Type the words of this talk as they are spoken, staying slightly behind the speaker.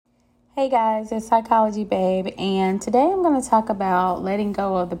Hey guys, it's Psychology Babe, and today I'm going to talk about letting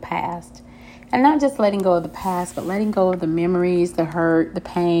go of the past. And not just letting go of the past, but letting go of the memories, the hurt, the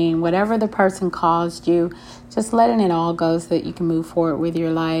pain, whatever the person caused you, just letting it all go so that you can move forward with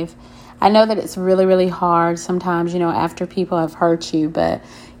your life. I know that it's really, really hard sometimes, after people have hurt you, but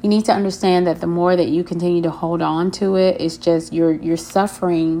you need to understand that the more that you continue to hold on to it, it's just you're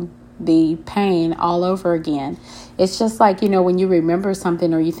suffering the pain all over again. It's just like, when you remember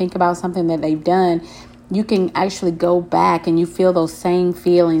something or you think about something that they've done, you can actually go back and you feel those same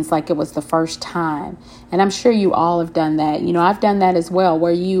feelings like it was the first time. And I'm sure you all have done that. I've done that as well,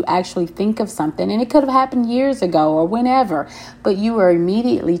 where you actually think of something and it could have happened years ago or whenever, but you were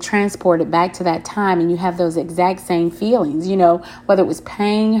immediately transported back to that time and you have those exact same feelings, whether it was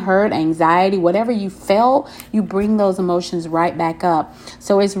pain, hurt, anxiety, whatever you felt, you bring those emotions right back up.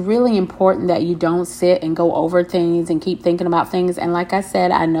 So it's really important that you don't sit and go over things and keep thinking about things. And like I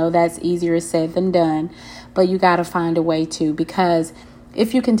said, I know that's easier said than done. But you got to find a way to, because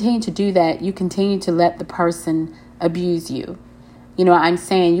if you continue to do that, you continue to let the person abuse you. I'm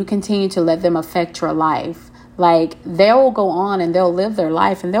saying you continue to let them affect your life. Like, they'll go on and they'll live their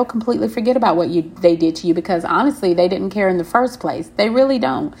life and they'll completely forget about what they did to you, because honestly, they didn't care in the first place. They really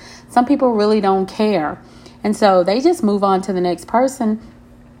don't. Some people really don't care. And so they just move on to the next person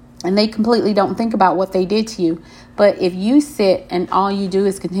and they completely don't think about what they did to you. But if you sit and all you do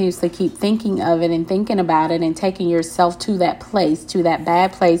is continuously keep thinking of it and thinking about it and taking yourself to that place, to that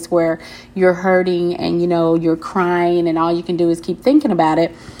bad place where you're hurting and, you're crying and all you can do is keep thinking about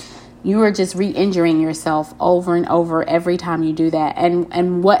it, you are just re-injuring yourself over and over every time you do that.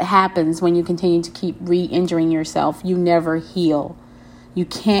 And what happens when you continue to keep re-injuring yourself? You never heal. You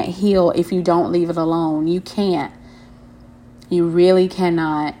can't heal if you don't leave it alone. You can't. You really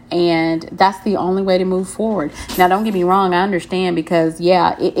cannot. And that's the only way to move forward. Now, don't get me wrong. I understand, because,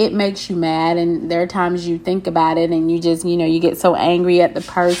 it makes you mad. And there are times you think about it and you just, you get so angry at the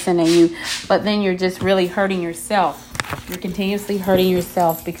person but then you're just really hurting yourself. You're continuously hurting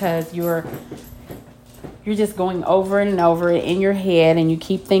yourself because you're just going over and over it in your head, and you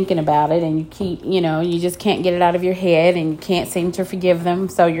keep thinking about it, and you keep, you just can't get it out of your head, and you can't seem to forgive them.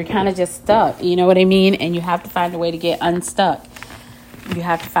 So you're kind of just stuck, you know what I mean? And you have to find a way to get unstuck. You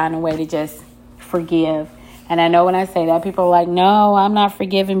have to find a way to just forgive. And I know when I say that, people are like, no, I'm not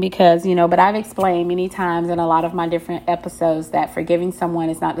forgiving because, but I've explained many times in a lot of my different episodes that forgiving someone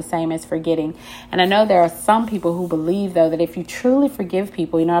is not the same as forgetting. And I know there are some people who believe, though, that if you truly forgive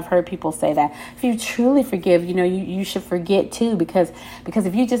people, I've heard people say that if you truly forgive, you should forget too, because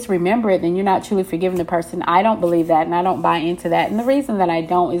if you just remember it, then you're not truly forgiving the person. I don't believe that, and I don't buy into that. And the reason that I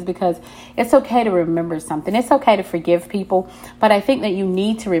don't is because it's okay to remember something. It's okay to forgive people, but I think that you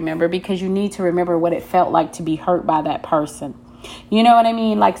need to remember, because you need to remember what it felt like to be hurt by that person. You know what I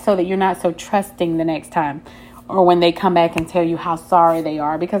mean? Like, so that you're not so trusting the next time, or when they come back and tell you how sorry they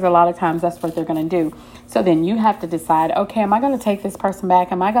are, because a lot of times that's what they're going to do. So then you have to decide, okay, am I going to take this person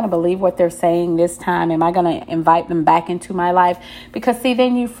back? Am I going to believe what they're saying this time? Am I going to invite them back into my life? Because see,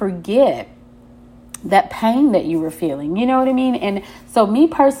 then you forget that pain that you were feeling, you know what I mean? And so me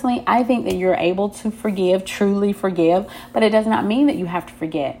personally, I think that you're able to forgive, truly forgive, but it does not mean that you have to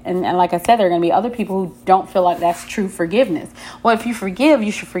forget. And like I said, there are going to be other people who don't feel like that's true forgiveness. Well, if you forgive,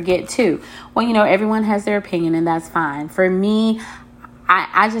 you should forget too. Well, everyone has their opinion, and that's fine. For me,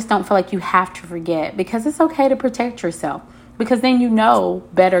 I just don't feel like you have to forget, because it's okay to protect yourself. Because then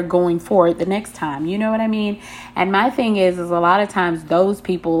better going forward the next time. You know what I mean? And my thing is a lot of times a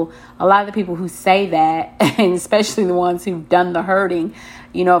lot of the people who say that, and especially the ones who've done the hurting,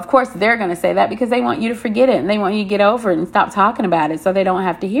 of course they're going to say that because they want you to forget it and they want you to get over it and stop talking about it so they don't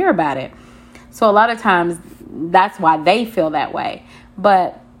have to hear about it. So a lot of times that's why they feel that way.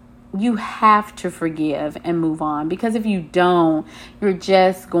 But you have to forgive and move on, because if you don't, you're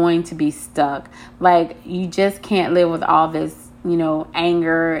just going to be stuck. Like, you just can't live with all this,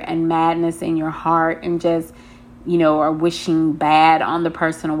 anger and madness in your heart and just, or wishing bad on the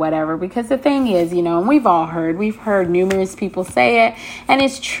person or whatever. Because the thing is, and we've heard numerous people say it, and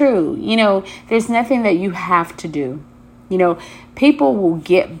it's true. There's nothing that you have to do. People will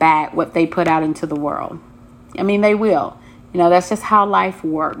get back what they put out into the world. I mean, they will. That's just how life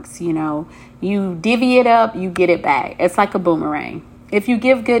works. You divvy it up, you get it back. It's like a boomerang. If you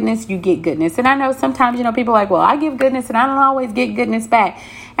give goodness, you get goodness. And I know sometimes, people are like, well, I give goodness and I don't always get goodness back.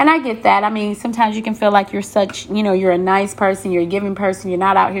 And I get that. I mean, sometimes you can feel like you're you're a nice person, you're a giving person. You're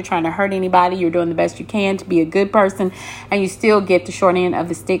not out here trying to hurt anybody. You're doing the best you can to be a good person. And you still get the short end of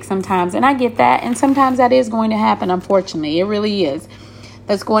the stick sometimes. And I get that. And sometimes that is going to happen, unfortunately. It really is.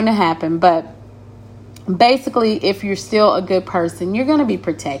 That's going to happen. But basically, if you're still a good person, you're going to be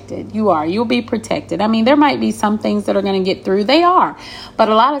protected. You'll be protected. I mean, there might be some things that are going to get through. They are. But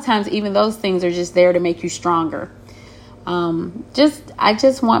a lot of times, even those things are just there to make you stronger. I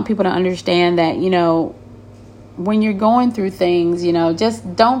just want people to understand that, when you're going through things,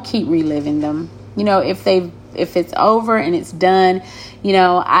 just don't keep reliving them. If it's over and it's done,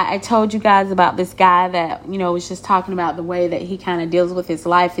 I told you guys about this guy that, was just talking about the way that he kind of deals with his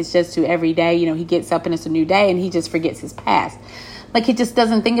life. It's just to every day, he gets up and it's a new day and he just forgets his past. Like, he just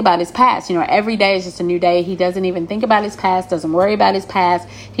doesn't think about his past. Every day is just a new day. He doesn't even think about his past, doesn't worry about his past.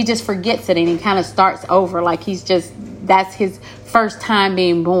 He just forgets it and he kind of starts over like that's his first time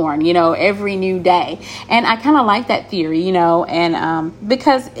being born, every new day. And I kind of like that theory, and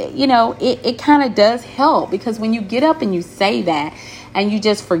because, it kind of does help, because when you get up and you say that and you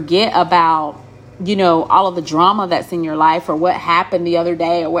just forget about, all of the drama that's in your life, or what happened the other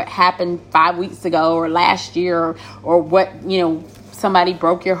day, or what happened 5 weeks ago, or last year, or what, somebody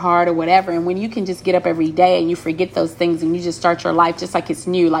broke your heart or whatever. And when you can just get up every day and you forget those things and you just start your life just like it's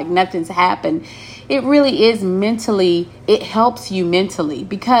new, like nothing's happened, it really is it helps you mentally,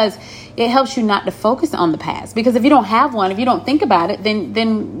 because it helps you not to focus on the past. Because if you don't have one, if you don't think about it,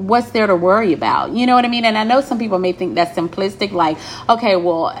 then what's there to worry about? You know what I mean? And I know some people may think that's simplistic, like, okay,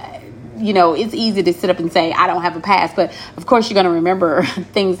 well, it's easy to sit up and say, I don't have a past, but of course you're going to remember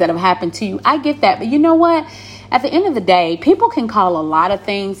things that have happened to you. I get that. But you know what? At the end of the day, people can call a lot of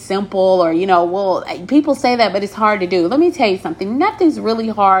things simple, or, people say that, but it's hard to do. Let me tell you something. Nothing's really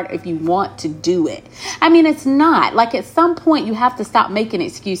hard if you want to do it. I mean, it's not. Like, at some point, you have to stop making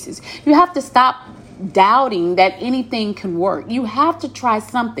excuses. You have to stop doubting that anything can work. You have to try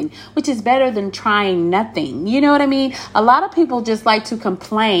something, which is better than trying nothing. You know what I mean? A lot of people just like to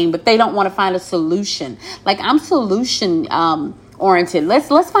complain, but they don't want to find a solution. Like, I'm solution oriented.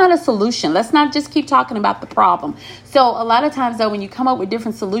 Let's find a solution. Let's not just keep talking about the problem. So a lot of times, though, when you come up with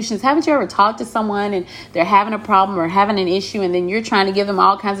different solutions, haven't you ever talked to someone and they're having a problem or having an issue, and then you're trying to give them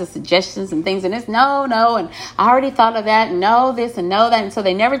all kinds of suggestions and things, and it's no, and I already thought of that, and no this and no that, and so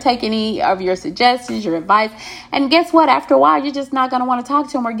they never take any of your suggestions, your advice. And guess what? After a while, you're just not going to want to talk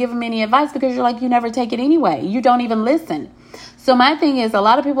to them or give them any advice, because you're like, you never take it anyway. You don't even listen. So my thing is, a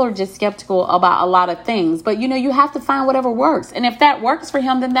lot of people are just skeptical about a lot of things, but you have to find whatever works. And if that works for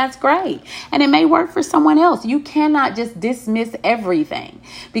him, then that's great. And it may work for someone else. You cannot just dismiss everything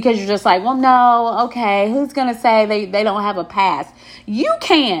because you're just like, well, no, okay, who's going to say they don't have a past? You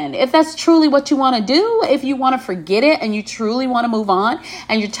can, if that's truly what you want to do, if you want to forget it and you truly want to move on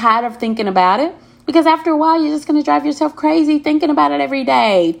and you're tired of thinking about it. Because after a while, you're just going to drive yourself crazy thinking about it every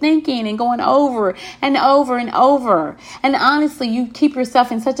day, thinking and going over and over and over. And honestly, you keep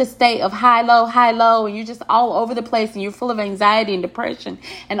yourself in such a state of high, low, and you're just all over the place, and you're full of anxiety and depression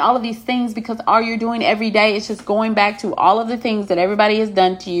and all of these things, because all you're doing every day is just going back to all of the things that everybody has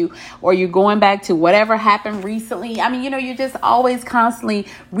done to you, or you're going back to whatever happened recently. I mean, you're just always constantly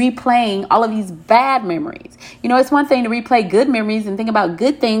replaying all of these bad memories. It's one thing to replay good memories and think about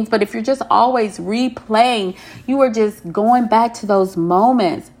good things, but if you're just always replaying, you are just going back to those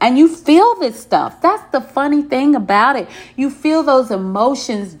moments, and you feel this stuff. That's the funny thing about it. You feel those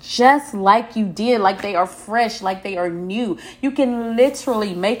emotions just like you did, like they are fresh, like they are new. You can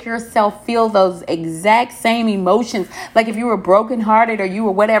literally make yourself feel those exact same emotions. Like if you were brokenhearted or you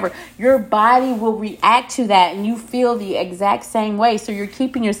were whatever, your body will react to that, and you feel the exact same way. So you're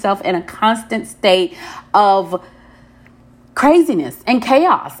keeping yourself in a constant state of craziness and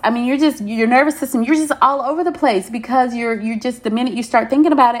chaos. I mean, your nervous system, you're just all over the place, because you're just, the minute you start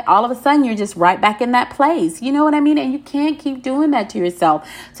thinking about it, all of a sudden you're just right back in that place. You know what I mean? And you can't keep doing that to yourself.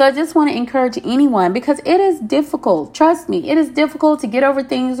 So I just want to encourage anyone, because it is difficult. Trust me, it is difficult to get over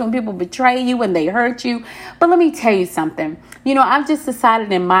things when people betray you, when they hurt you. But let me tell you something. I've just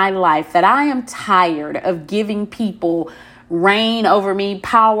decided in my life that I am tired of giving people reign over me,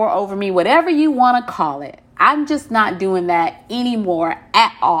 power over me, whatever you want to call it. I'm just not doing that anymore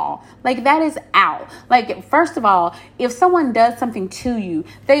at all. Like, that is out. Like, first of all, if someone does something to you,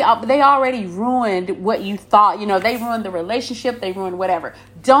 they already ruined what you thought. They ruined the relationship. They ruined whatever.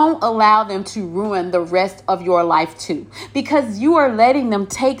 Don't allow them to ruin the rest of your life too, because you are letting them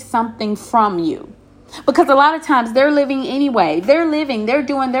take something from you. Because a lot of times they're living anyway. They're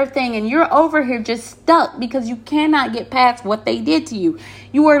doing their thing, and you're over here just stuck because you cannot get past what they did to you.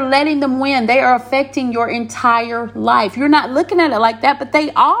 You are letting them win. They are affecting your entire life. You're not looking at it like that, but they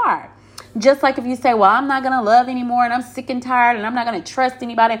are. Just like if you say, well, I'm not going to love anymore and I'm sick and tired and I'm not going to trust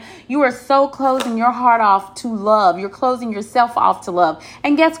anybody. You are so closing your heart off to love. You're closing yourself off to love.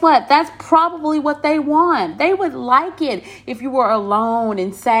 And guess what? That's probably what they want. They would like it if you were alone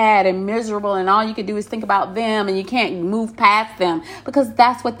and sad and miserable and all you could do is think about them and you can't move past them, because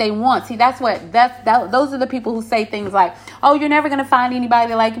that's what they want. See, those are the people who say things like, oh, you're never going to find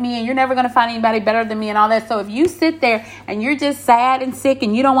anybody like me and you're never going to find anybody better than me and all that. So if you sit there and you're just sad and sick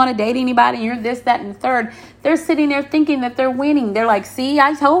and you don't want to date anybody and you're this, that, and the third, they're sitting there thinking that they're winning. They're like, see,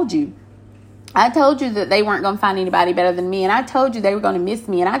 I told you that they weren't going to find anybody better than me. And I told you they were going to miss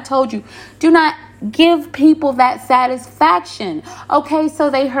me. And I told you, do not give people that satisfaction. Okay, so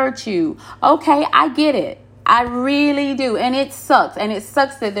they hurt you. Okay, I get it. I really do. And it sucks. And it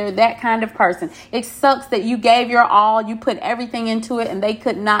sucks that they're that kind of person. It sucks that you gave your all, you put everything into it, and they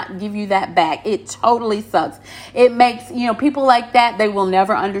could not give you that back. It totally sucks. It makes, people like that, they will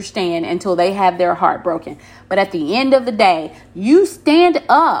never understand until they have their heart broken. But at the end of the day, you stand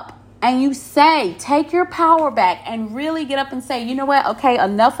up and you say, take your power back and really get up and say, you know what? Okay,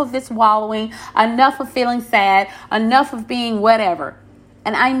 enough of this wallowing, enough of feeling sad, enough of being whatever.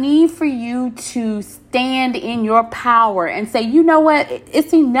 And I need for you to stand in your power and say, you know what?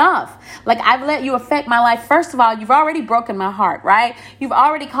 It's enough. Like, I've let you affect my life. First of all, you've already broken my heart, right? You've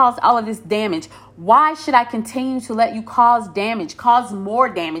already caused all of this damage. Why should I continue to let you cause more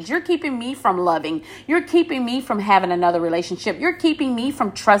damage? You're keeping me from loving. You're keeping me from having another relationship. You're keeping me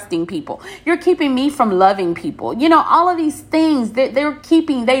from trusting people. You're keeping me from loving people. All of these things that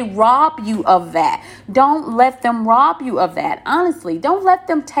they rob you of that. Don't let them rob you of that. Honestly, don't let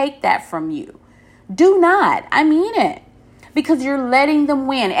them take that from you. Do not. I mean it. Because you're letting them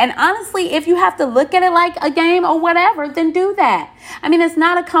win. And honestly, if you have to look at it like a game or whatever, then do that. I mean, it's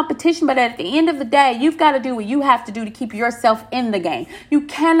not a competition, but at the end of the day, you've got to do what you have to do to keep yourself in the game. You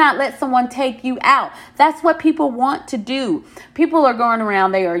cannot let someone take you out. That's what people want to do. People are going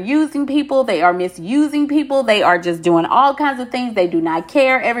around. They are using people. They are misusing people. They are just doing all kinds of things. They do not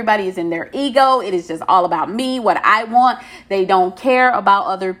care. Everybody is in their ego. It is just all about me, what I want. They don't care about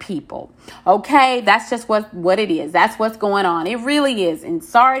other people. Okay, that's just what it is. That's what's going on. It really is. And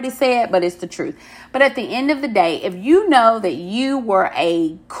sorry to say it, but it's the truth. But at the end of the day, if you know that you were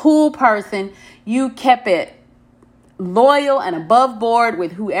a cool person, you kept it loyal and above board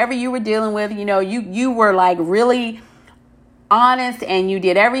with whoever you were dealing with, you were like really honest and you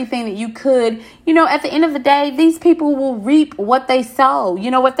did everything that you could, at the end of the day, these people will reap what they sow.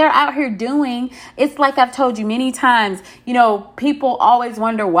 What they're out here doing, it's like I've told you many times, people always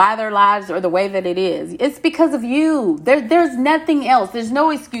wonder why their lives are the way that it is. It's because of you. There's nothing else. There's no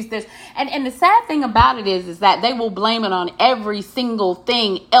excuse. And the sad thing about it is that they will blame it on every single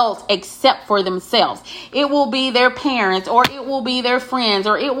thing else except for themselves. It will be their parents, or it will be their friends,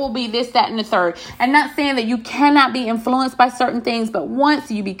 or it will be this, that, and the third. And not saying that you cannot be influenced by certain things, but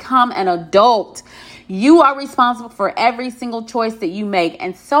once you become an adult, you are responsible for every single choice that you make.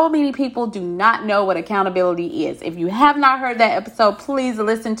 And so many people do not know what accountability is. If you have not heard that episode, please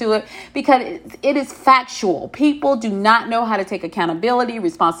listen to it, because it is factual. People do not know how to take accountability,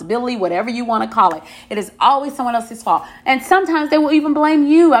 responsibility, whatever you want to call it. It is always someone else's fault. And sometimes they will even blame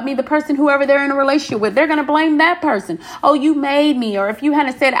you. I mean, the person, whoever they're in a relationship with, they're going to blame that person. Oh, you made me. Or if you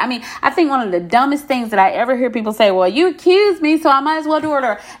hadn't said, I think one of the dumbest things that I ever hear people say, well, you accused me, so I might as well do it.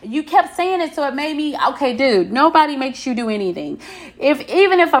 Or you kept saying it, so it made me. Okay, dude, nobody makes you do anything.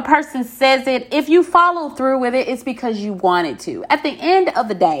 Even if a person says it, if you follow through with it, it's because you wanted to. At the end of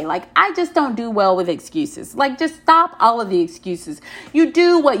the day, I just don't do well with excuses. Just stop all of the excuses. You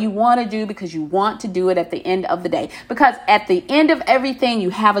do what you want to do because you want to do it at the end of the day. Because at the end of everything, you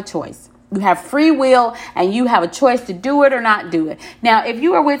have a choice. You have free will and you have a choice to do it or not do it. Now, if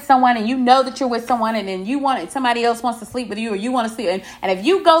you are with someone and you know that you're with someone and then somebody else wants to sleep with you or you want to sleep, and if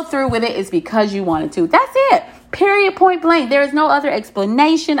you go through with it, it's because you wanted to. That's it. Period, point blank. There is no other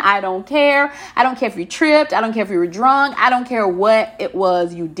explanation. I don't care. I don't care if you tripped. I don't care if you were drunk. I don't care what it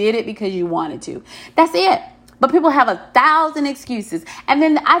was. You did it because you wanted to. That's it. But people have 1,000 excuses. And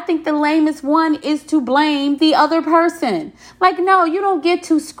then I think the lamest one is to blame the other person. No, you don't get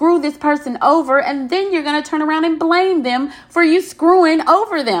to screw this person over and then you're going to turn around and blame them for you screwing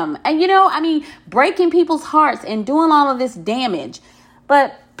over them. And, breaking people's hearts and doing all of this damage.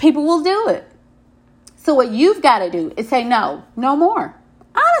 But people will do it. So what you've got to do is say, no more.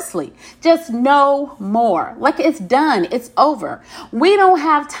 Honestly, just no more. It's done. It's over. We don't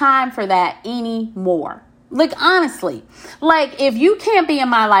have time for that anymore. Honestly, if you can't be in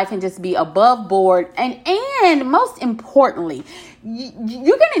my life and just be above board and most importantly,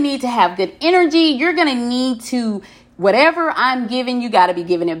 you're going to need to have good energy. You're going to need to Whatever I'm giving, you got to be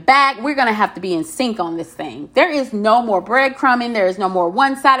giving it back. We're going to have to be in sync on this thing. There is no more breadcrumbing. There is no more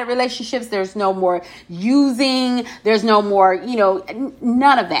one-sided relationships. There's no more using. There's no more,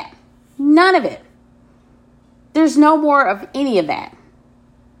 none of that. None of it. There's no more of any of that.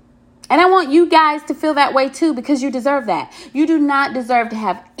 And I want you guys to feel that way too, because you deserve that. You do not deserve to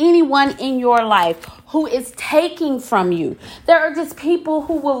have anyone in your life who is taking from you. There are just people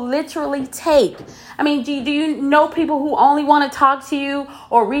who will literally take. I mean, do you know people who only want to talk to you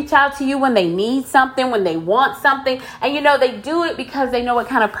or reach out to you when they need something, when they want something? And, they do it because they know what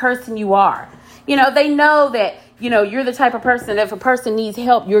kind of person you are. They know that, you're the type of person, if a person needs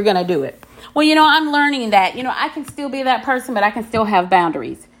help, you're going to do it. Well, I'm learning that, I can still be that person, but I can still have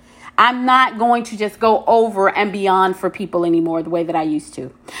boundaries. I'm not going to just go over and beyond for people anymore the way that I used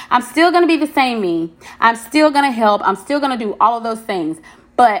to. I'm still going to be the same me. I'm still going to help. I'm still going to do all of those things.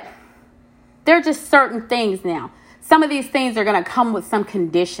 But there are just certain things now. Some of these things are going to come with some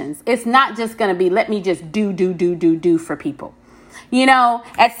conditions. It's not just going to be, let me just do for people.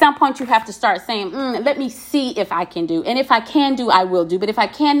 At some point you have to start saying, let me see if I can do. And if I can do, I will do. But if I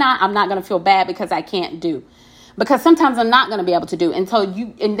cannot, I'm not going to feel bad because I can't do. Because sometimes I'm not going to be able to do. And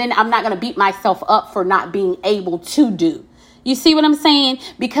then I'm not going to beat myself up for not being able to do. You see what I'm saying?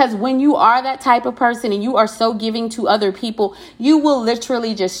 Because when you are that type of person and you are so giving to other people, you will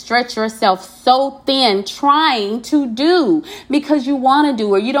literally just stretch yourself so thin trying to do because you want to do,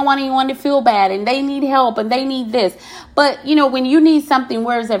 or you don't want anyone to feel bad and they need help and they need this. But, when you need something,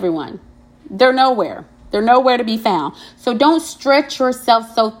 where's everyone? They're nowhere. They're nowhere to be found. So don't stretch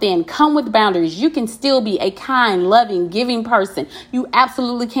yourself so thin. Come with boundaries. You can still be a kind, loving, giving person. You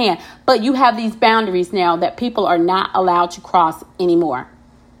absolutely can. But you have these boundaries now that people are not allowed to cross anymore.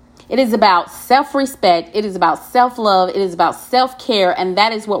 It is about self-respect. It is about self-love. It is about self-care. And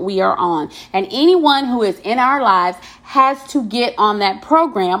that is what we are on. And anyone who is in our lives has to get on that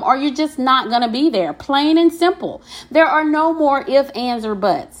program, or you're just not going to be there. Plain and simple. There are no more ifs, ands, or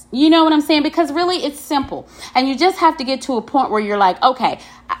buts. You know what I'm saying? Because really it's simple. And you just have to get to a point where you're like, okay,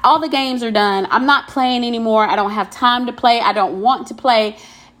 all the games are done. I'm not playing anymore. I don't have time to play. I don't want to play.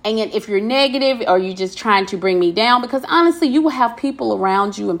 And yet if you're negative or you're just trying to bring me down, because honestly, you will have people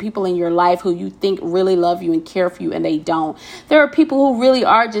around you and people in your life who you think really love you and care for you, and they don't. There are people who really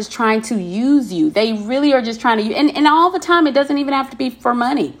are just trying to use you. They really are just trying to, and all the time, it doesn't even have to be for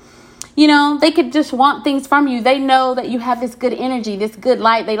money. They could just want things from you. They know that you have this good energy, this good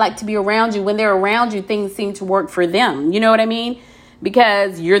light. They like to be around you. When they're around you, things seem to work for them. You know what I mean?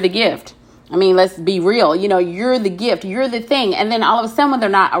 Because you're the gift. I mean, let's be real. You're the gift. You're the thing. And then all of a sudden, when they're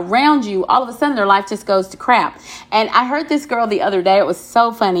not around you, all of a sudden their life just goes to crap. And I heard this girl the other day. It was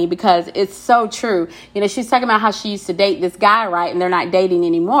so funny because it's so true. She's talking about how she used to date this guy, right? And they're not dating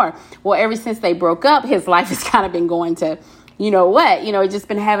anymore. Well, ever since they broke up, his life has kind of been going to, just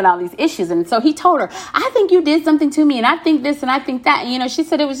been having all these issues. And so he told her, I think you did something to me, and I think this and I think that. And, she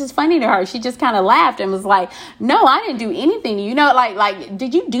said it was just funny to her. She just kind of laughed and was like, no, I didn't do anything. Like,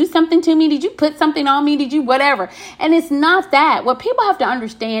 did you do something to me? Did you put something on me? Did you whatever? And it's not that. What people have to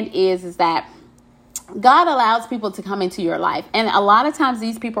understand is that God allows people to come into your life. And a lot of times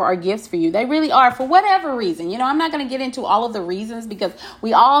these people are gifts for you. They really are, for whatever reason. I'm not going to get into all of the reasons, because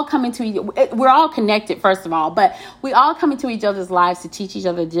we're all connected, first of all, but we all come into each other's lives to teach each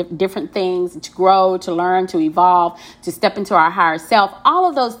other different things, to grow, to learn, to evolve, to step into our higher self, all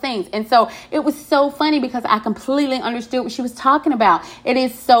of those things. And so it was so funny because I completely understood what she was talking about. It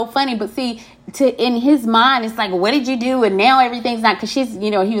is so funny. But see, in his mind, it's like, what did you do? And now everything's not, because she's,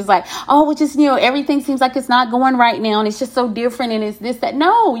 he was like, oh, well, just, everything seems like it's not going right now. And it's just so different. And it's this, that.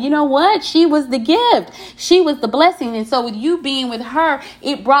 No, you know what? She was the gift. She was the blessing. And so with you being with her,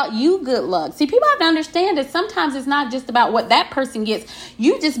 it brought you good luck. See, people have to understand that sometimes it's not just about what that person gets.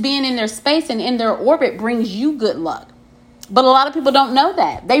 You just being in their space and in their orbit brings you good luck. But a lot of people don't know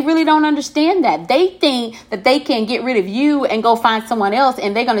that. They really don't understand that. They think that they can get rid of you and go find someone else,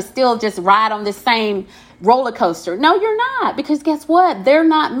 and they're going to still just ride on the same roller coaster. No, you're not, because guess what? They're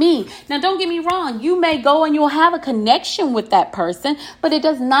not me. Now, don't get me wrong. You may go and you'll have a connection with that person, but it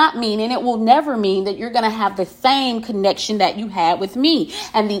does not mean, and it will never mean, that you're going to have the same connection that you had with me.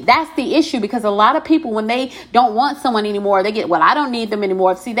 And that's the issue, because a lot of people, when they don't want someone anymore, they get, well, I don't need them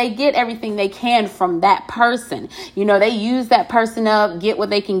anymore. See, they get everything they can from that person. They use that person up, get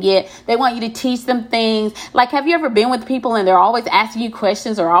what they can get. They want you to teach them things. Like, have you ever been with people and they're always asking you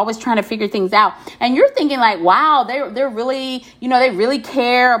questions or always trying to figure things out? And you're thinking like, wow, they're really, they really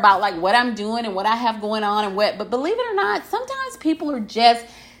care about like what I'm doing and what I have going on and what, but believe it or not, sometimes people are just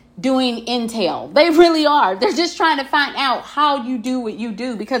doing intel. They really are. They're just trying to find out how you do what you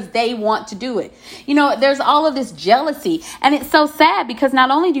do because they want to do it. There's all of this jealousy, and it's so sad because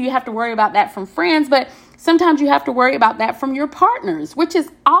not only do you have to worry about that from friends, but sometimes you have to worry about that from your partners, which is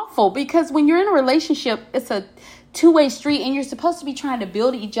awful because when you're in a relationship, it's a two-way street and you're supposed to be trying to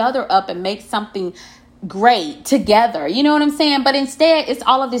build each other up and make something great together. You know what I'm saying? But instead, it's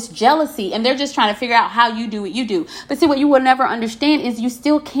all of this jealousy and they're just trying to figure out how you do what you do. But see, what you will never understand is you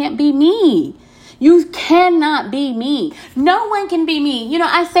still can't be me. You cannot be me. No one can be me.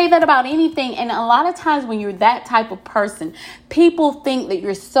 I say that about anything. And a lot of times when you're that type of person, people think that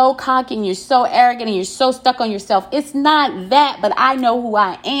you're so cocky and you're so arrogant and you're so stuck on yourself. It's not that, but I know who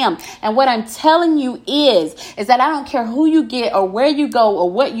I am. And what I'm telling you is that I don't care who you get or where you go or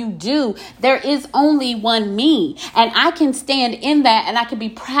what you do. There is only one me. And I can stand in that and I can be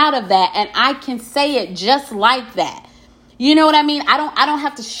proud of that. And I can say it just like that. You know what I mean? I don't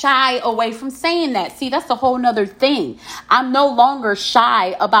have to shy away from saying that. See, that's a whole nother thing. I'm no longer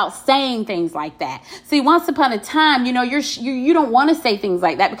shy about saying things like that. See, once upon a time, you don't want to say things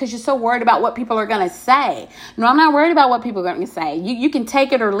like that because you're so worried about what people are going to say. No, I'm not worried about what people are going to say. You can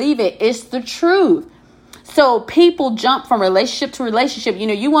take it or leave it. It's the truth. So people jump from relationship to relationship.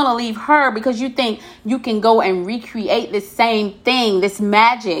 You want to leave her because you think you can go and recreate this same thing, this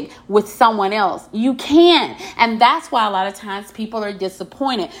magic with someone else. You can't. And that's why a lot of times people are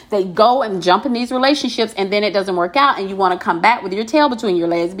disappointed. They go and jump in these relationships and then it doesn't work out and you want to come back with your tail between your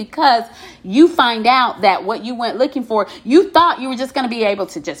legs because you find out that what you went looking for, you thought you were just going to be able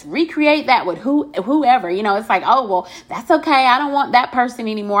to just recreate that with whoever. It's like, oh, well, that's okay. I don't want that person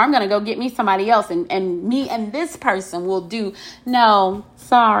anymore. I'm going to go get me somebody else and me and this person will do. No,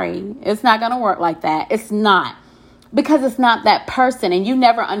 sorry. It's not going to work like that. It's not. Because it's not that person. And you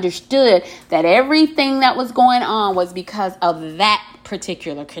never understood that everything that was going on was because of that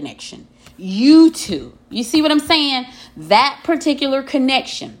particular connection. You two. You see what I'm saying? That particular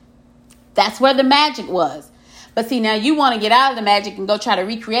connection. That's where the magic was. But see, now you want to get out of the magic and go try to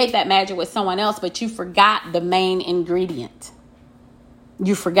recreate that magic with someone else, but you forgot the main ingredient.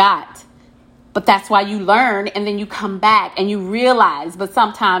 You forgot. But that's why you learn and then you come back and you realize, but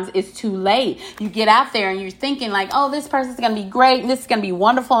sometimes it's too late. You get out there and you're thinking like, oh, this person's going to be great and this is going to be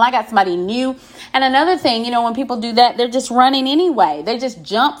wonderful and I got somebody new. And another thing, when people do that, they're just running anyway. They just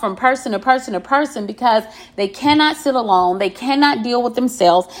jump from person to person to person because they cannot sit alone. They cannot deal with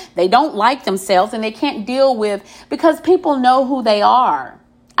themselves. They don't like themselves and they can't deal with, because people know who they are.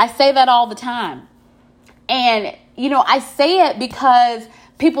 I say that all the time. And, I say it because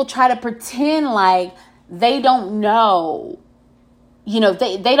people try to pretend like they don't know.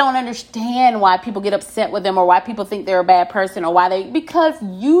 They don't understand why people get upset with them or why people think they're a bad person or because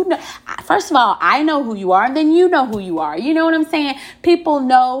first of all, I know who you are and then you know who you are. You know what I'm saying? People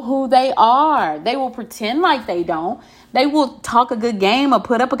know who they are. They will pretend like they don't. They will talk a good game or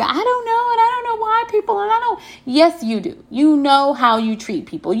put up I don't know, and I don't know why people, and I don't. Yes, you do. You know how you treat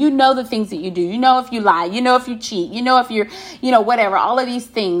people. You know the things that you do. You know if you lie. You know if you cheat. You know if you're, whatever. All of these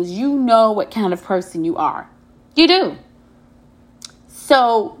things. You know what kind of person you are. You do.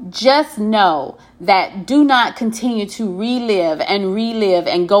 So just know that do not continue to relive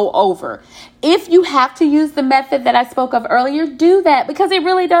and go over. If you have to use the method that I spoke of earlier, do that because it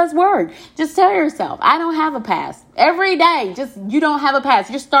really does work. Just tell yourself, I don't have a past. Every day, you don't have a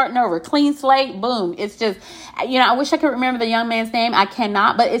past. You're starting over. Clean slate, boom. It's just, I wish I could remember the young man's name. I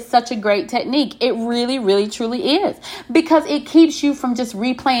cannot, but it's such a great technique. It really, really, truly is because it keeps you from just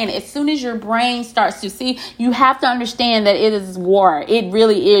replaying. As soon as your brain starts to see, you have to understand that it is war. It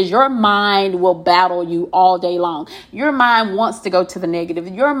really is. Your mind will battle you all day long. Your mind wants to go to the negative.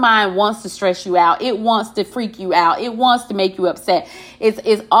 Your mind wants to stress you out. It wants to freak you out. It wants to make you upset.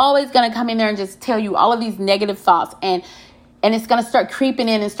 It's always going to come in there and just tell you all of these negative thoughts. And it's going to start creeping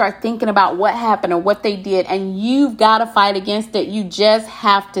in and start thinking about what happened or what they did. And you've got to fight against it. You just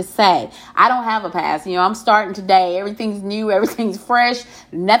have to say, I don't have a past. I'm starting today. Everything's new. Everything's fresh.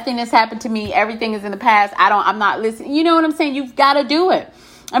 Nothing has happened to me. Everything is in the past. I'm not listening. You know what I'm saying? You've got to do it.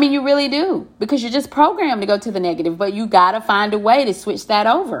 I mean, you really do, because you're just programmed to go to the negative, but you got to find a way to switch that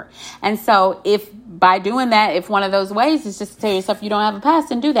over. And so if by doing that, if one of those ways is just to tell yourself you don't have a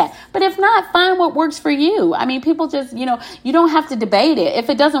past, and do that. But if not, find what works for you. I mean, people just, you don't have to debate it. If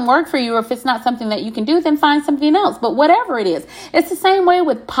it doesn't work for you or if it's not something that you can do, then find something else. But whatever it is, it's the same way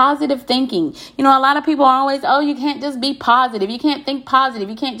with positive thinking. A lot of people are always, oh, you can't just be positive. You can't think positive.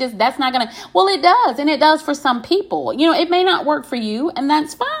 You can't just, that's not going to, well, it does. And it does for some people. It may not work for you, and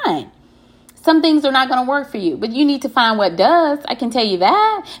that's fine. Some things are not going to work for you, but you need to find what does. I can tell you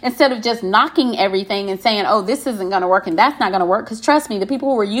that, instead of just knocking everything and saying, oh, this isn't going to work and that's not going to work. Because trust me, the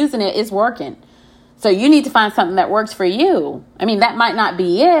people who are using it is working. So you need to find something that works for you. I mean, that might not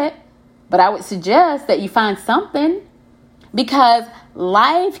be it, but I would suggest that you find something, because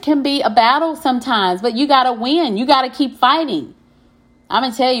life can be a battle sometimes, but you got to win. You got to keep fighting. I'm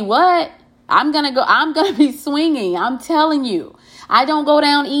going to tell you what, I'm going to be swinging. I'm telling you, I don't go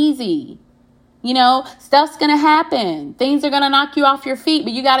down easy. You know, stuff's going to happen. Things are going to knock you off your feet,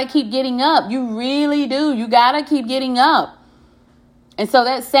 but you got to keep getting up. You really do. You got to keep getting up. And so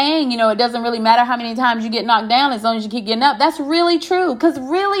that saying, you know, it doesn't really matter how many times you get knocked down as long as you keep getting up. That's really true. Because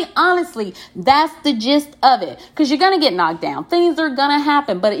really, honestly, that's the gist of it. Because you're going to get knocked down. Things are going to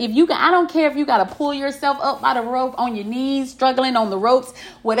happen. But I don't care if you got to pull yourself up by the rope on your knees, struggling on the ropes,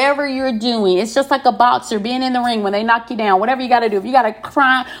 whatever you're doing. It's just like a boxer being in the ring when they knock you down. Whatever you got to do. If you got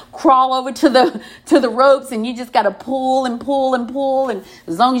to crawl over to the ropes and you just got to pull and pull and pull. And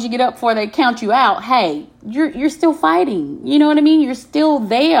as long as you get up before they count you out, hey, you're still fighting. You know what I mean? You're still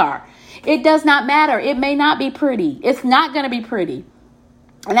there. It does not matter. It may not be pretty. It's not going to be pretty.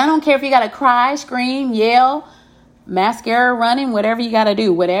 And I don't care if you got to cry, scream, yell, mascara running, whatever you got to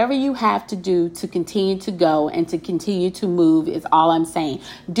do. Whatever you have to do to continue to go and to continue to move is all I'm saying.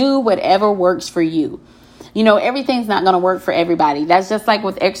 Do whatever works for you. You know, everything's not going to work for everybody. That's just like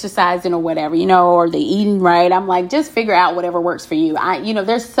with exercising or whatever, you know, or the eating right. I'm like, just figure out whatever works for you.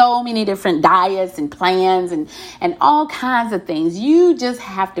 There's so many different diets and plans and all kinds of things. You just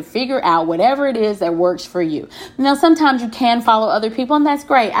have to figure out whatever it is that works for you. Now, sometimes you can follow other people, and that's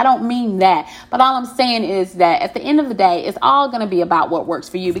great. I don't mean that. But all I'm saying is that at the end of the day, it's all going to be about what works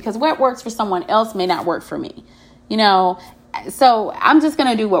for you, because what works for someone else may not work for me, you know. So I'm just going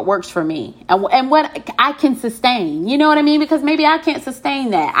to do what works for me and what I can sustain. You know what I mean? Because maybe I can't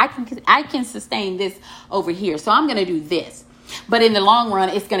sustain that. I can sustain this over here. So I'm going to do this. But in the long run,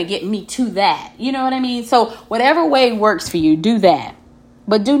 it's going to get me to that. You know what I mean? So whatever way works for you, do that.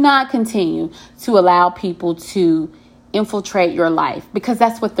 But do not continue to allow people to infiltrate your life, because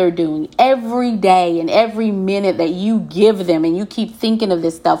that's what they're doing every day and every minute that you give them, and you keep thinking of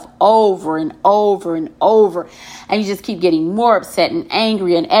this stuff over and over and over, and you just keep getting more upset and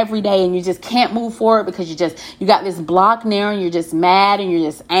angry and every day, and you just can't move forward because you got this block there, and you're just mad and you're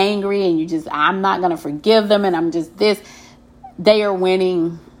just angry, and I'm not going to forgive them, and I'm just this. They are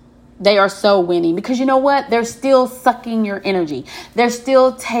winning. They are so winning, because you know what? They're still sucking your energy. They're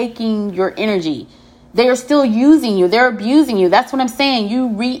still taking your energy. They are still using you. They're abusing you. That's what I'm saying. You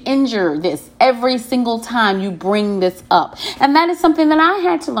re-injure this every single time you bring this up. And that is something that I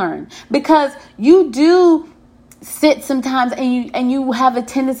had to learn, because you do sit sometimes and you have a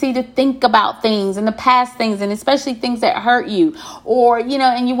tendency to think about things and the past things, and especially things that hurt you, or, you know,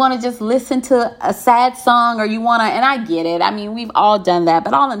 and you want to just listen to a sad song, or you want to, and I get it. I mean, we've all done that,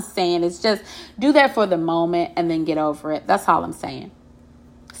 but all I'm saying is just do that for the moment and then get over it. That's all I'm saying.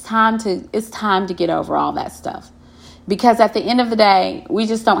 It's time to get over all that stuff, because at the end of the day, we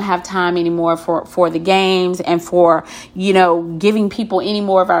just don't have time anymore for the games and for, you know, giving people any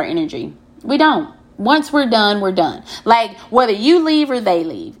more of our energy. We don't. Once we're done, we're done. Like, whether you leave or they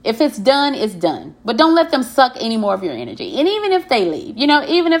leave, if it's done, it's done. But don't let them suck any more of your energy. And even if they leave, you know,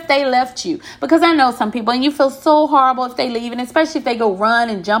 even if they left you, because I know some people, and you feel so horrible if they leave, and especially if they go run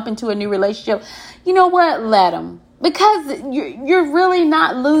and jump into a new relationship, you know what? Let them. Because you're really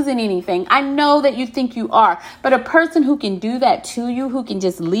not losing anything. I know that you think you are, but a person who can do that to you, who can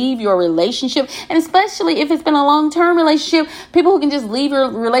just leave your relationship, and especially if it's been a long-term relationship, people who can just leave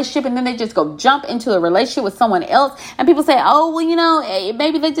your relationship and then they just go jump into a relationship with someone else, and people say, oh, well, you know,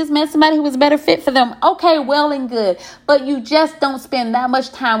 maybe they just met somebody who was a better fit for them. Okay, well and good, but you just don't spend that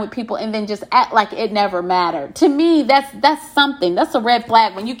much time with people and then just act like it never mattered. To me, that's something. That's a red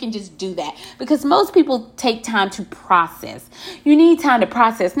flag when you can just do that, because most people take time to process. You need time to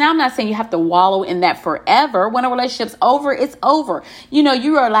process. Now, I'm not saying you have to wallow in that forever. When a relationship's over, it's over. You know,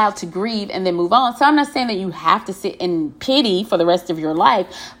 you are allowed to grieve and then move on. So I'm not saying that you have to sit in pity for the rest of your life,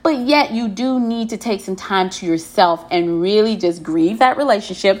 but yet you do need to take some time to yourself and really just grieve that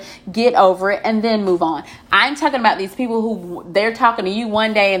relationship, get over it, and then move on. I'm talking about these people who they're talking to you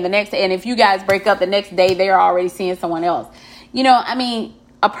one day and the next, and if you guys break up the next day, they're already seeing someone else. You know, I mean,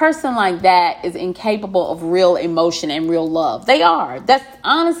 a person like that is incapable of real emotion and real love. They are. That's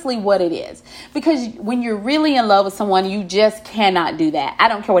honestly what it is. Because when you're really in love with someone, you just cannot do that. I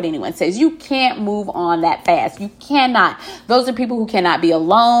don't care what anyone says. You can't move on that fast. You cannot. Those are people who cannot be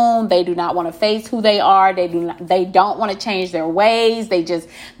alone. They do not want to face who they are. They don't want to change their ways.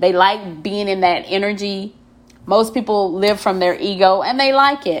 They like being in that energy. Most people live from their ego and they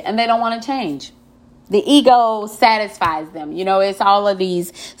like it and they don't want to change. The ego satisfies them. It's all of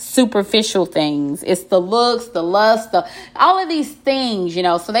these superficial things. It's the looks, the lust, all of these things,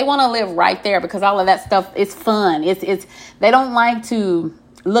 so they want to live right there because all of that stuff is fun. They don't like to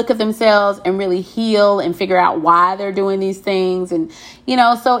look at themselves and really heal and figure out why they're doing these things. And,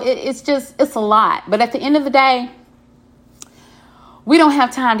 so it's a lot. But at the end of the day, we don't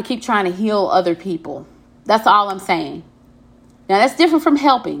have time to keep trying to heal other people. That's all I'm saying. Now, that's different from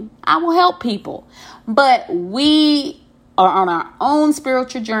helping. I will help people. But we are on our own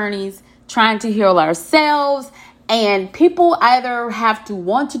spiritual journeys trying to heal ourselves. And people either have to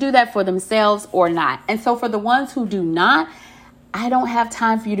want to do that for themselves or not. And so for the ones who do not, I don't have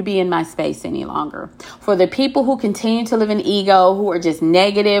time for you to be in my space any longer. For the people who continue to live in ego, who are just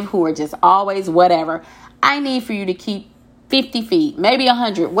negative, who are just always whatever, I need for you to keep 50 feet, maybe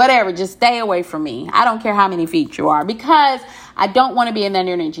 100, whatever. Just stay away from me. I don't care how many feet you are because I don't want to be in that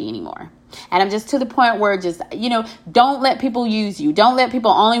energy anymore. And I'm just to the point where just, don't let people use you. Don't let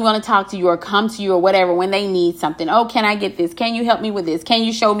people only want to talk to you or come to you or whatever when they need something. Oh, can I get this? Can you help me with this? Can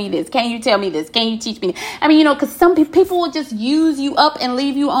you show me this? Can you tell me this? Can you teach me? Because some people will just use you up and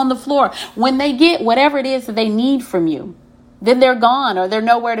leave you on the floor. When they get whatever it is that they need from you, then they're gone or they're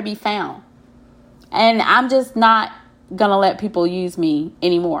nowhere to be found. And I'm just not gonna let people use me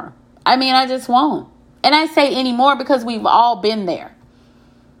anymore. I just won't. And I say anymore because we've all been there.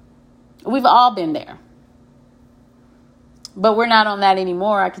 We've all been there. But we're not on that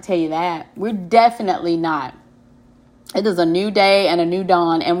anymore, I can tell you that. We're definitely not. It is a new day and a new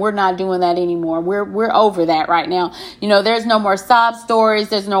dawn, and we're not doing that anymore. We're over that right now. There's no more sob stories.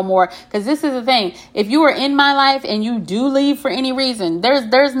 There's no more, because this is the thing. If you are in my life and you do leave for any reason,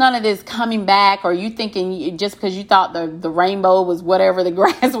 there's none of this coming back or you thinking just because you thought the rainbow was whatever, the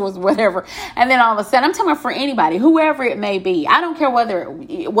grass was whatever, and then all of a sudden, I'm talking about for anybody, whoever it may be. I don't care whether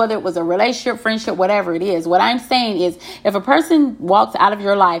it was a relationship, friendship, whatever it is. What I'm saying is, if a person walks out of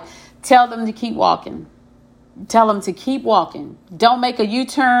your life, tell them to keep walking. Tell them to keep walking. Don't make a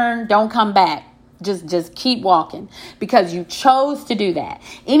U-turn. Don't come back. Just keep walking because you chose to do that.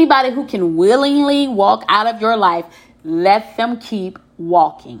 Anybody who can willingly walk out of your life, let them keep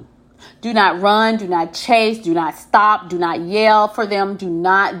walking. Do not run. Do not chase. Do not stop. Do not yell for them. Do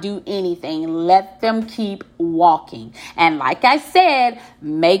not do anything. Let them keep walking. And like I said,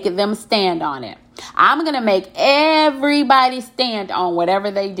 make them stand on it. I'm going to make everybody stand on whatever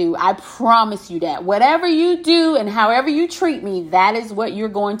they do. I promise you that. Whatever you do and however you treat me, that is what you're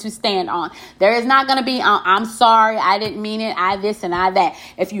going to stand on. There is not going to be, I'm sorry, I didn't mean it, I this and I that.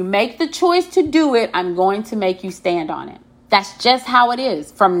 If you make the choice to do it, I'm going to make you stand on it. That's just how it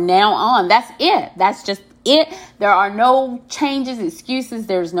is from now on. That's it. That's just it. There are no changes, excuses.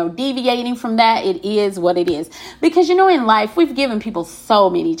 There's no deviating from that. It is what it is. Because, in life, we've given people so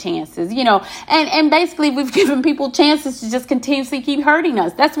many chances, and basically we've given people chances to just continuously keep hurting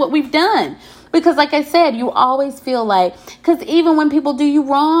us. That's what we've done. Because like I said, you always feel like, because even when people do you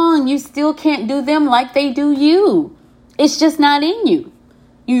wrong, you still can't do them like they do you. It's just not in you.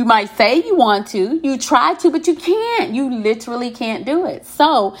 You might say you want to, you try to, but you can't. You literally can't do it.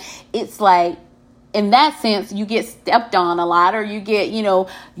 So it's like, in that sense, you get stepped on a lot or you get,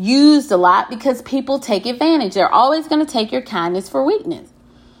 used a lot because people take advantage. They're always going to take your kindness for weakness.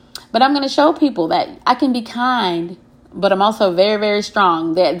 But I'm going to show people that I can be kind, but I'm also very, very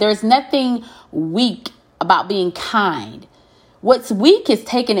strong. There's nothing weak about being kind. What's weak is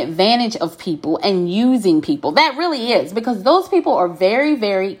taking advantage of people and using people. That really is, because those people are very,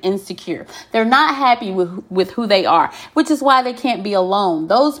 very insecure. They're not happy with who they are, which is why they can't be alone.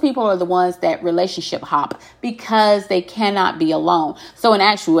 Those people are the ones that relationship hop because they cannot be alone. So in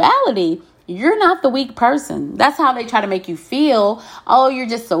actuality, you're not the weak person. That's how they try to make you feel. Oh, you're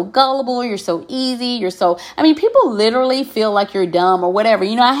just so gullible. You're so easy. People literally feel like you're dumb or whatever.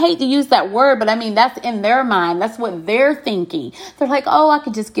 I hate to use that word, but that's in their mind. That's what they're thinking. They're like, oh, I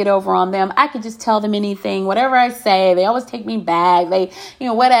could just get over on them. I could just tell them anything, whatever I say. They always take me back. They,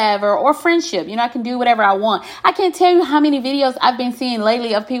 whatever. Or friendship. I can do whatever I want. I can't tell you how many videos I've been seeing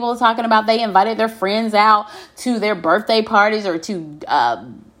lately of people talking about they invited their friends out to their birthday parties or to,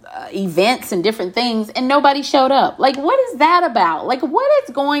 events and different things and nobody showed up. Like, what is that about? Like, what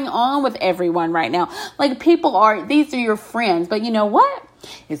is going on with everyone right now? Like, these are your friends, but you know what?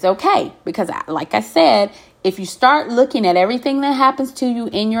 It's okay, because like I said, if you start looking at everything that happens to you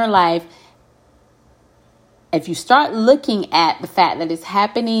in your life if you start looking at the fact that it's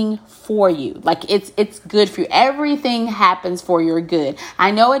happening for you, like it's good for you. Everything happens for your good.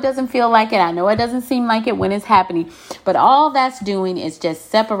 I know it doesn't feel like it. I know it doesn't seem like it when it's happening, but all that's doing is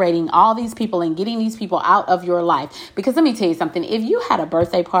just separating all these people and getting these people out of your life. Because let me tell you something, if you had a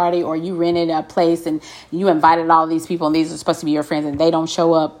birthday party or you rented a place and you invited all these people and these are supposed to be your friends and they don't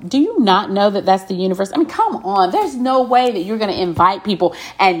show up, do you not know that that's the universe? I mean, come on, there's no way that you're going to invite people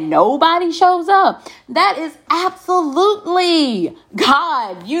and nobody shows up. That is absolutely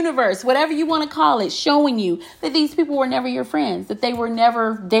God, universe, whatever you want to call it, showing you that these people were never your friends, that they were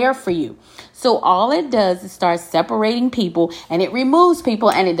never there for you. So all it does is start separating people, and it removes people,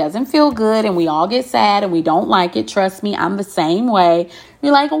 and it doesn't feel good, and we all get sad and we don't like it. Trust me, I'm the same way.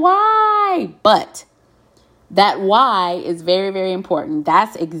 You're like, why? But that why is very, very important.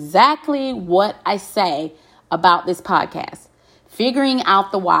 That's exactly what I say about this podcast. Figuring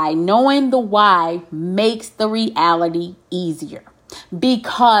out the why, knowing the why makes the reality easier,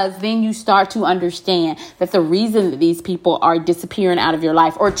 because then you start to understand that the reason that these people are disappearing out of your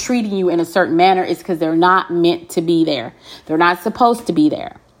life or treating you in a certain manner is because they're not meant to be there. They're not supposed to be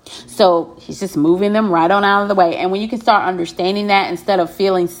there. So he's just moving them right on out of the way. And when you can start understanding that instead of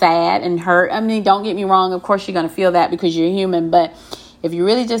feeling sad and hurt, I mean, don't get me wrong. Of course, you're going to feel that because you're human. But if you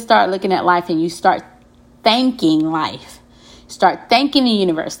really just start looking at life and you start thanking life, start thanking the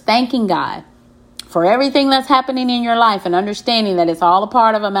universe, thanking God for everything that's happening in your life, and understanding that it's all a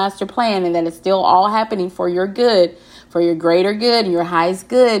part of a master plan and that it's still all happening for your good, for your greater good and your highest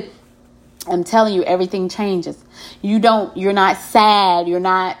good. I'm telling you, everything changes. You're not sad. You're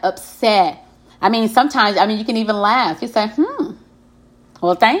not upset. I mean, sometimes, you can even laugh. You say,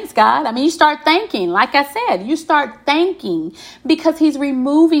 well, thanks, God. I mean, you start thanking. Like I said, you start thanking because he's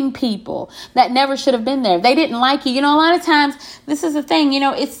removing people that never should have been there. They didn't like you. You know, a lot of times, this is the thing,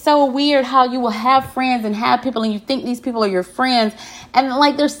 it's so weird how you will have friends and have people and you think these people are your friends. And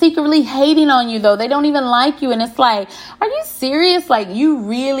like they're secretly hating on you, though. They don't even like you. And it's like, are you serious? Like, you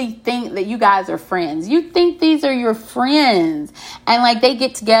really think that you guys are friends? You think these are your friends? And like they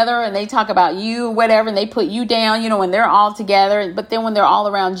get together and they talk about you, whatever, and they put you down, when they're all together. But then when they're all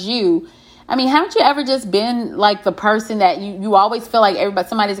around you, I mean, haven't you ever just been like the person that you always feel like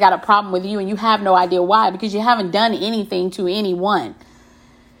somebody's got a problem with you and you have no idea why, because you haven't done anything to anyone?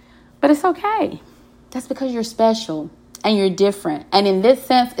 But it's okay. That's because you're special and you're different. And in this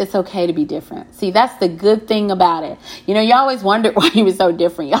sense, it's okay to be different. See, that's the good thing about it. You always wondered why you were so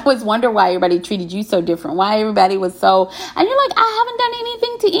different. You always wonder why everybody treated you so different, why everybody was so, and you're like, I haven't done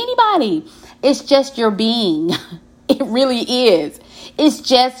anything to anybody. It's just your being. It really is. It's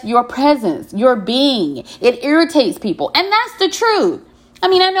just your presence, your being. It irritates people. And that's the truth. I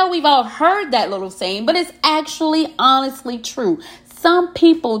mean, I know we've all heard that little saying, but it's actually honestly true. Some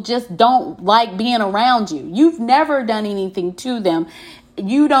people just don't like being around you. You've never done anything to them.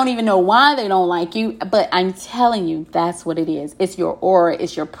 You don't even know why they don't like you. But I'm telling you, that's what it is. It's your aura.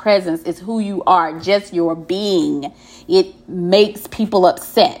 It's your presence. It's who you are. Just your being. It makes people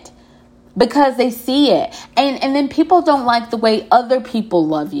upset because they see it. And then people don't like the way other people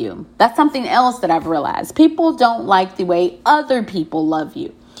love you. That's something else that I've realized. People don't like the way other people love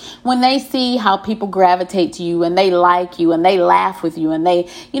you. When they see how people gravitate to you and they like you and they laugh with you and they're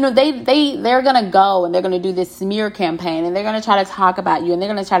going to go and they're going to do this smear campaign and they're going to try to talk about you and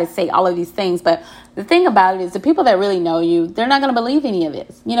they're going to try to say all of these things. But the thing about it is the people that really know you, they're not going to believe any of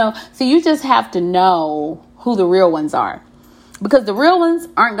this, so you just have to know who the real ones are, because the real ones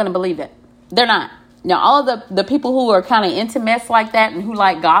aren't going to believe it. They're not. Now, all of the people who are kind of into mess like that and who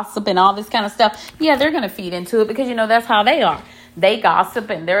like gossip and all this kind of stuff, yeah, they're going to feed into it because, that's how they are. They gossip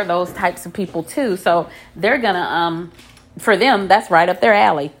and they're those types of people too. So they're going to, for them, that's right up their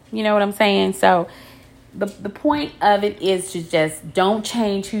alley. You know what I'm saying? So the point of it is to just don't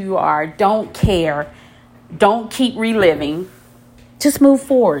change who you are. Don't care. Don't keep reliving. Just move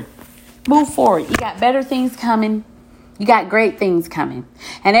forward. Move forward. You got better things coming. You got great things coming.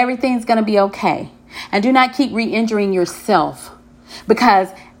 And everything's going to be okay. And do not keep re-injuring yourself, because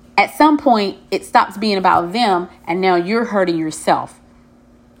at some point it stops being about them and now you're hurting yourself.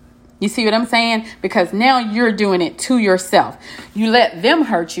 You see what I'm saying? Because now you're doing it to yourself. You let them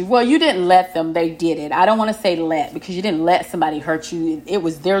hurt you. Well, you didn't let them. They did it. I don't want to say let, because you didn't let somebody hurt you. It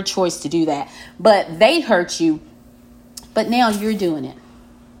was their choice to do that. But they hurt you. But now you're doing it.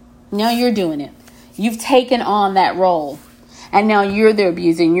 Now you're doing it. You've taken on that role. And now you're the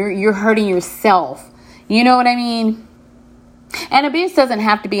abuser. You're hurting yourself. You know what I mean? And abuse doesn't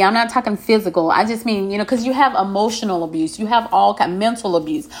have to be, I'm not talking physical. I just mean, because you have emotional abuse, you have mental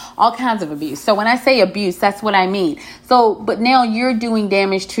abuse, all kinds of abuse. So when I say abuse, that's what I mean. So, but now you're doing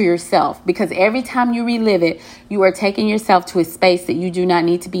damage to yourself, because every time you relive it, you are taking yourself to a space that you do not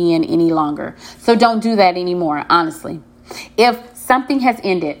need to be in any longer. So don't do that anymore, honestly. If something has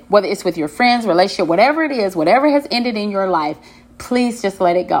ended, whether it's with your friends, relationship, whatever it is, whatever has ended in your life, please just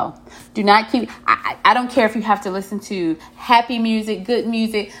let it go. Do not keep, I don't care if you have to listen to happy music, good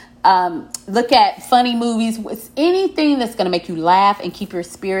music, look at funny movies, anything that's going to make you laugh and keep your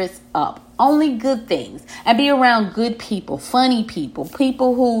spirits up. Only good things. And be around good people, funny people,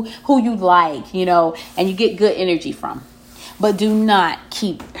 people who you like, and you get good energy from. But do not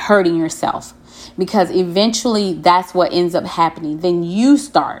keep hurting yourself, because eventually that's what ends up happening. Then you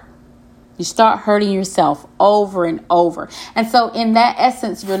start hurting yourself over and over. And so in that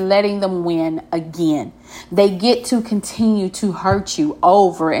essence, you're letting them win again. They get to continue to hurt you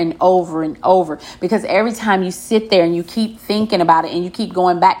over and over and over, because every time you sit there and you keep thinking about it and you keep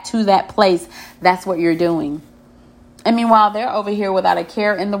going back to that place, that's what you're doing. And meanwhile, they're over here without a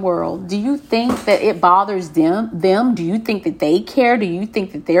care in the world. Do you think that it bothers them? Do you think that they care? Do you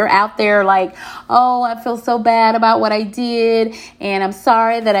think that they're out there like, oh, I feel so bad about what I did, and I'm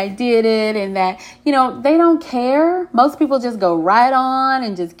sorry that I did it, and that, they don't care? Most people just go right on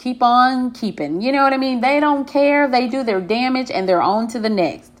and just keep on keeping. You know what I mean? They don't care. They do their damage and they're on to the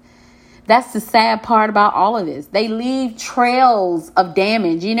next. That's the sad part about all of this. They leave trails of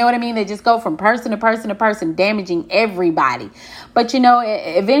damage. You know what I mean? They just go from person to person to person, damaging everybody. But,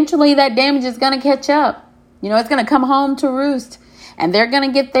 eventually that damage is going to catch up. It's going to come home to roost. And they're going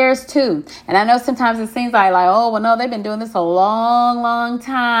to get theirs too. And I know sometimes it seems like, oh, well, no, they've been doing this a long, long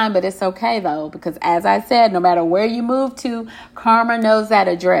time. But it's okay, though, because as I said, no matter where you move to, karma knows that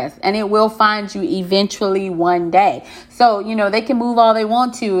address, and it will find you eventually one day. So, they can move all they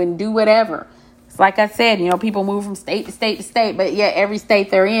want to and do whatever. It's like I said, people move from state to state to state, but yet every state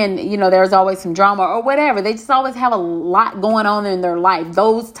they're in, there's always some drama or whatever. They just always have a lot going on in their life,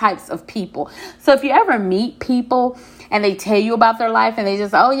 those types of people. So if you ever meet people and they tell you about their life and they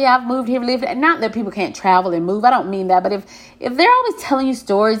just, oh yeah, I've moved here, lived. Not that people can't travel and move. I don't mean that. But if they're always telling you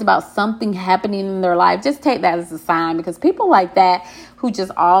stories about something happening in their life, just take that as a sign, because people like that who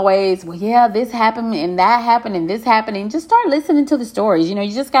just always, well, yeah, this happened and that happened and this happened, and just start listening to the stories. You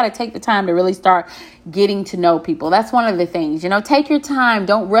just got to take the time to really start getting to know people. That's one of the things, take your time.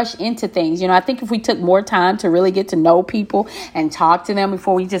 Don't rush into things. I think if we took more time to really get to know people and talk to them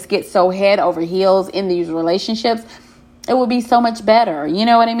before we just get so head over heels in these relationships, it would be so much better. You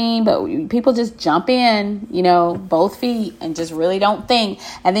know what I mean? But people just jump in, both feet, and just really don't think.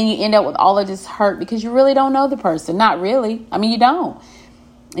 And then you end up with all of this hurt because you really don't know the person. Not really. I mean, you don't.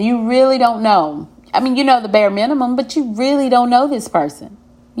 You really don't know. I mean, the bare minimum, but you really don't know this person,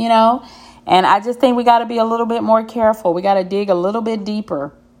 And I just think we got to be a little bit more careful. We got to dig a little bit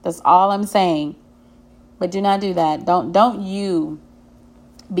deeper. That's all I'm saying. But do not do that. Don't you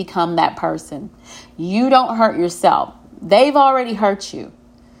become that person. You don't hurt yourself. They've already hurt you.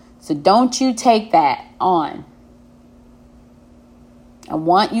 So don't you take that on. I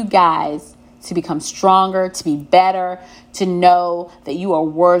want you guys to become stronger, to be better, to know that you are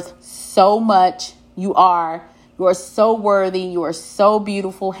worth so much. You are so worthy. You are so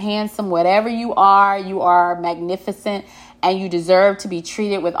beautiful, handsome, whatever you are magnificent. And you deserve to be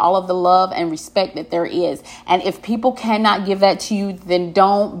treated with all of the love and respect that there is. And if people cannot give that to you, then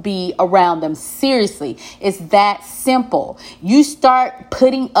don't be around them. Seriously, it's that simple. You start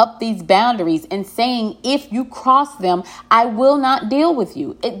putting up these boundaries and saying, if you cross them, I will not deal with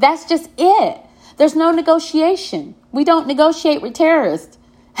you. That's just it. There's no negotiation. We don't negotiate with terrorists.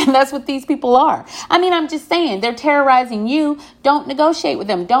 And that's what these people are. I mean, I'm just saying, they're terrorizing you. Don't negotiate with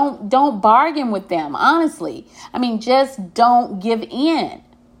them. Don't bargain with them, honestly. I mean, just don't give in.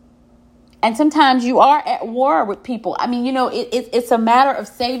 And sometimes you are at war with people. I mean, it's a matter of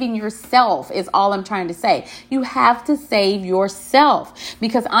saving yourself is all I'm trying to say. You have to save yourself,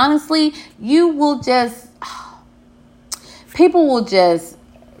 because honestly, people will just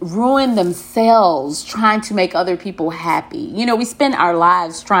ruin themselves trying to make other people happy. We spend our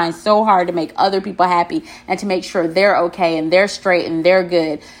lives trying so hard to make other people happy and to make sure they're okay and they're straight and they're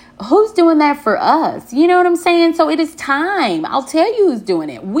good. Who's doing that for us? You know what I'm saying? So it is time. I'll tell you who's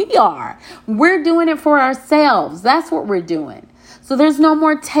doing it. We are. We're doing it for ourselves. That's what we're doing. So there's no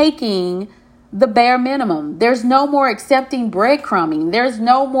more taking the bare minimum. There's no more accepting breadcrumbing. There's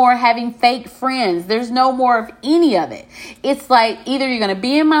no more having fake friends. There's no more of any of it. It's like either you're going to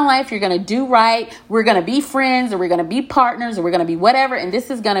be in my life, you're going to do right, we're going to be friends, or we're going to be partners, or we're going to be whatever, and this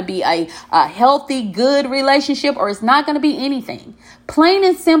is going to be a healthy, good relationship, or it's not going to be anything. Plain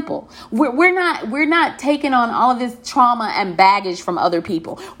and simple. We're not taking on all of this trauma and baggage from other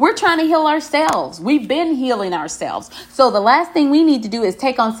people. We're trying to heal ourselves. We've been healing ourselves. So the last thing we need to do is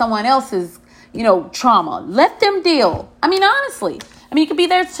take on someone else's trauma. Let them deal. Honestly, you could be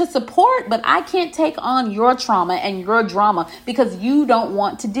there to support, but I can't take on your trauma and your drama because you don't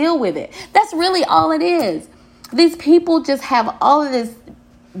want to deal with it. That's really all it is. These people just have all of this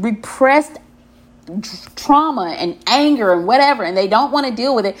repressed trauma and anger and whatever, and they don't want to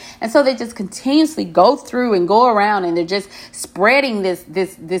deal with it, and so they just continuously go through and go around, and they're just spreading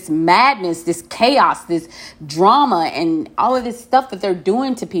this madness, this chaos, this drama, and all of this stuff that they're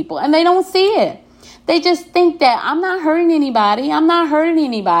doing to people, and they don't see it. They just think that I'm not hurting anybody. I'm not hurting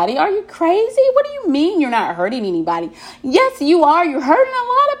anybody. Are you crazy? What do you mean you're not hurting anybody? Yes, you are. You're hurting a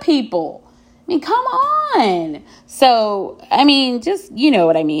lot of people. Come on. So, just, you know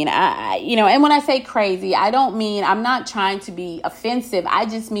what I mean? And when I say crazy, I don't mean, I'm not trying to be offensive. I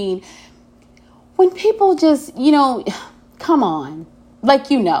just mean when people just, come on.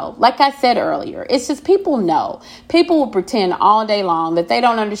 Like I said earlier, it's just people know. People will pretend all day long that they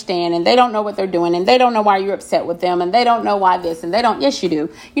don't understand and they don't know what they're doing and they don't know why you're upset with them and they don't know why this and they don't. Yes, you do.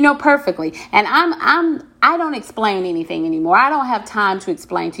 You know perfectly. And I don't explain anything anymore. I don't have time to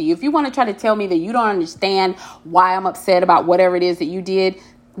explain to you. If you want to try to tell me that you don't understand why I'm upset about whatever it is that you did,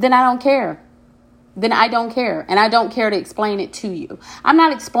 then I don't care. Then I don't care. And I don't care to explain it to you. I'm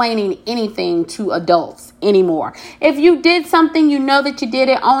not explaining anything to adults anymore. If you did something, you know that you did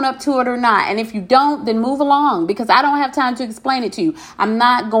it, own up to it or not. And if you don't, then move along because I don't have time to explain it to you. I'm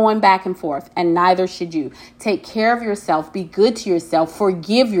not going back and forth, and neither should you. Take care of yourself. Be good to yourself.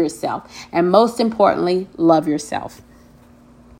 Forgive yourself. And most importantly, love yourself.